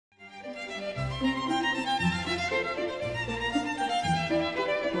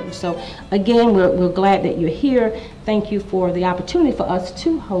So again, we're glad that you're here. Thank you for the opportunity for us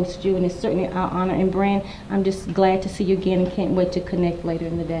to host you, and it's certainly our honor. And Brand, I'm just glad to see you again and can't wait to connect later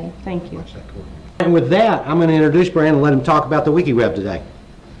in the day. Thank you. And with that, I'm going to introduce Brand and let him talk about the WikiWeb today.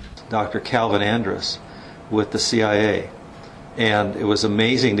 Dr. Calvin Andrus with the CIA. And it was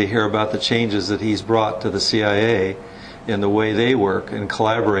amazing to hear about the changes that he's brought to the CIA in the way they work and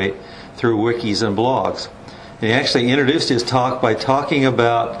collaborate through wikis and blogs. And he actually introduced his talk by talking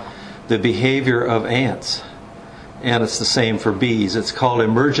about the behavior of ants. And it's the same for bees. It's called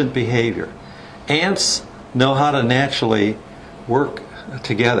emergent behavior. Ants know how to naturally work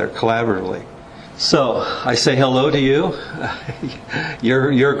together collaboratively. So I say hello to you.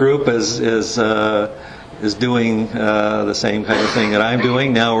 Your group is doing the same kind of thing that I'm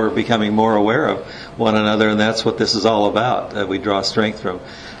doing. Now we're becoming more aware of one another, and that's what this is all about. We draw strength from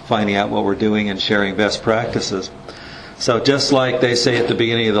finding out what we're doing and sharing best practices. So just like they say at the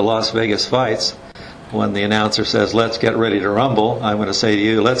beginning of the Las Vegas fights, when the announcer says, "Let's get ready to rumble," I'm going to say to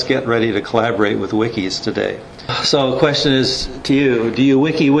you, let's get ready to collaborate with wikis today. So the question is to you, do you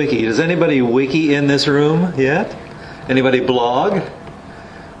wiki? Does anybody wiki in this room yet? Anybody blog?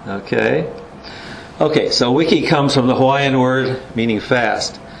 Okay. Okay, so wiki comes from the Hawaiian word meaning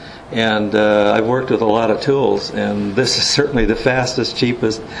fast. And I've worked with a lot of tools, and this is certainly the fastest,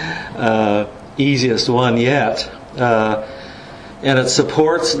 cheapest, easiest one yet. And it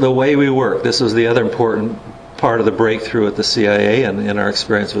supports the way we work. This was the other important part of the breakthrough at the CIA and in our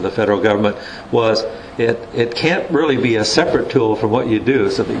experience with the federal government was it can't really be a separate tool from what you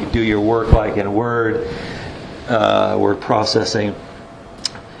do, so that you do your work like in Word, word processing,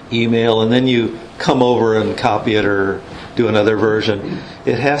 email, and then you come over and copy it or do another version.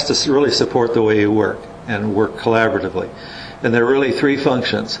 It has to really support the way you work and work collaboratively. And there are really three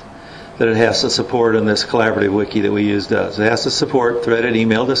functions that it has to support in this collaborative wiki that we use does. It has to support threaded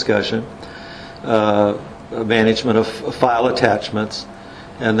email discussion, management of file attachments,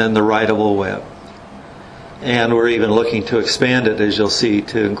 and then the writable web. And we're even looking to expand it, as you'll see,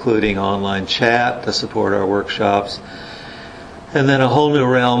 to including online chat to support our workshops. And then a whole new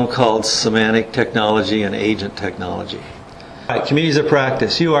realm called semantic technology and agent technology. All right, communities of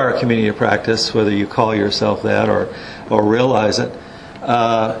practice. You are a community of practice, whether you call yourself that or realize it.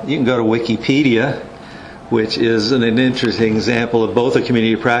 You can go to Wikipedia, which is an interesting example of both a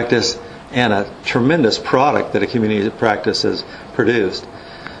community of practice and a tremendous product that a community of practice has produced.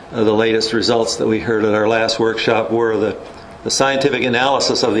 The latest results that we heard at our last workshop were that the scientific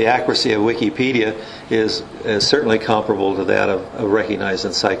analysis of the accuracy of Wikipedia is certainly comparable to that of recognized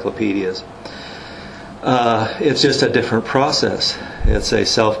encyclopedias. It's just a different process. It's a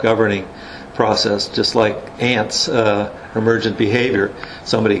self-governing process, just like ants, emergent behavior.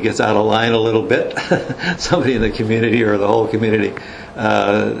 Somebody gets out of line a little bit, somebody in the community or the whole community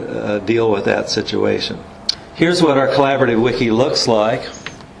deal with that situation. Here's what our collaborative wiki looks like.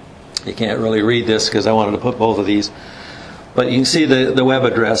 You can't really read this because I wanted to put both of these. But you can see the web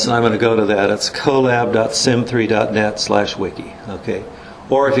address, and I'm going to go to that. It's colab.sim3.net/wiki. Okay.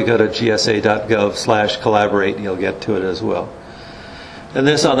 Or if you go to gsa.gov/collaborate, you'll get to it as well. And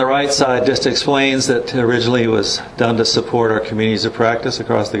this on the right side just explains that originally it was done to support our communities of practice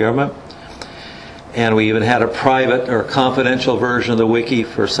across the government. And we even had a private or confidential version of the wiki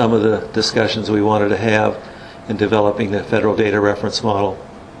for some of the discussions we wanted to have in developing the federal data reference model.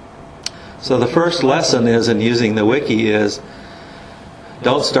 So the first lesson is in using the wiki is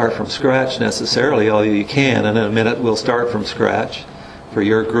don't start from scratch necessarily, although you can, and in a minute we'll start from scratch for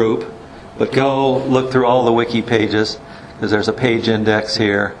your group. But go look through all the wiki pages, because there's a page index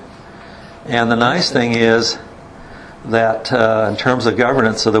here. And the nice thing is that in terms of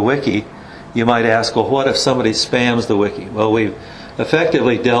governance of the wiki, you might ask, well, what if somebody spams the wiki? Well, we've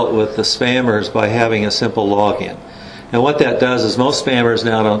effectively dealt with the spammers by having a simple login. And what that does is most spammers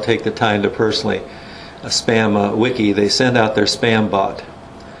now don't take the time to personally spam a wiki. They send out their spam bot.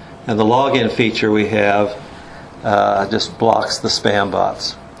 And the login feature we have just blocks the spam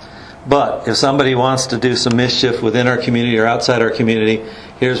bots. But if somebody wants to do some mischief within our community or outside our community,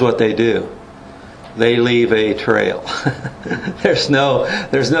 here's what they do. They leave a trail. There's no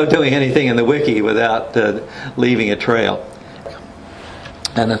doing anything in the wiki without leaving a trail.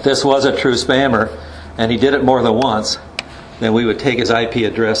 And if this was a true spammer, and he did it more than once, then we would take his IP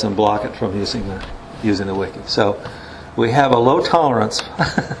address and block it from using the wiki. So we have a low tolerance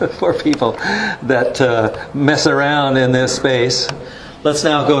for people that mess around in this space. Let's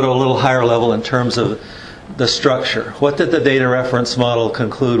now go to a little higher level in terms of the structure. What did the data reference model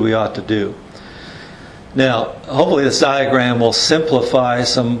conclude we ought to do? Now, hopefully this diagram will simplify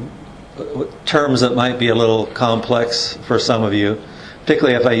some terms that might be a little complex for some of you.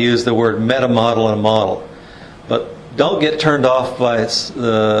 particularly if I use the word meta model and model. But don't get turned off by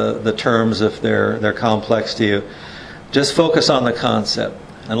the terms if they're complex to you. Just focus on the concept,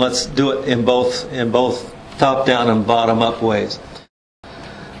 and let's do it in both top-down and bottom-up ways.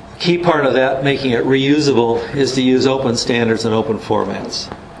 Key part of that, making it reusable, is to use open standards and open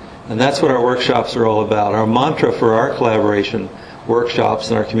formats. And that's what our workshops are all about. Our mantra for our collaboration workshops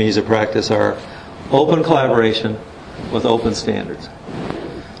and our communities of practice are open collaboration with open standards.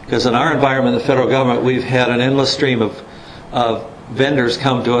 Because in our environment, the federal government, we've had an endless stream of vendors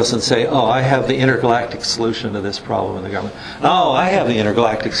come to us and say, oh, I have the intergalactic solution to this problem in the government. Oh, I have the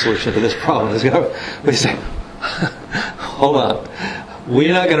intergalactic solution to this problem in the government. We say, hold on.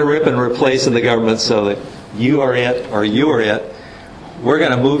 We're not going to rip and replace in the government so that you are it or you are it. We're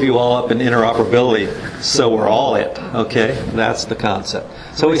going to move you all up in interoperability so we're all it. Okay? That's the concept.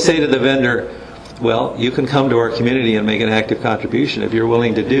 So we say to the vendor, well, you can come to our community and make an active contribution if you're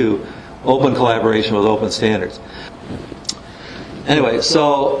willing to do open collaboration with open standards. Anyway,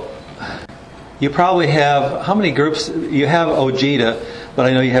 so you probably have, how many groups? You have OGITA, but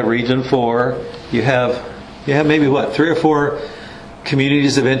I know you have Region 4. You have maybe what, 3 or 4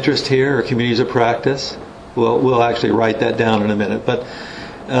 communities of interest here, or communities of practice. We'll actually write that down in a minute. But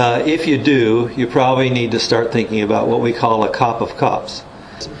if you do, you probably need to start thinking about what we call a COP of COPs.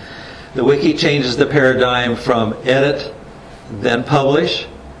 The Wiki changes the paradigm from edit, then publish.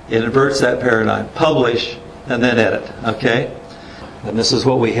 It inverts that paradigm. Publish, and then edit. Okay? And this is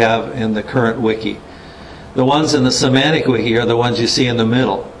what we have in the current Wiki. The ones in the semantic Wiki are the ones you see in the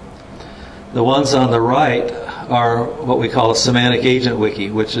middle. The ones on the right are what we call a semantic agent Wiki,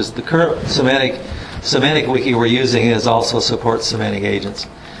 which is the current semantic Wiki we're using is also supports semantic agents.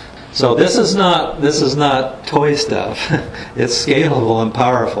 So this is not toy stuff. It's scalable and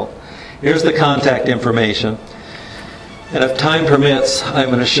powerful. Here's the contact information. And if time permits, I'm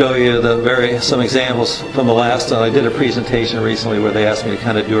going to show you some examples from the last time. I did a presentation recently where they asked me to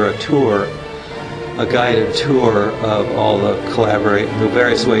kind of do a tour, a guided tour of all the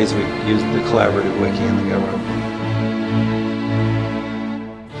various ways we use the collaborative Wiki in the government.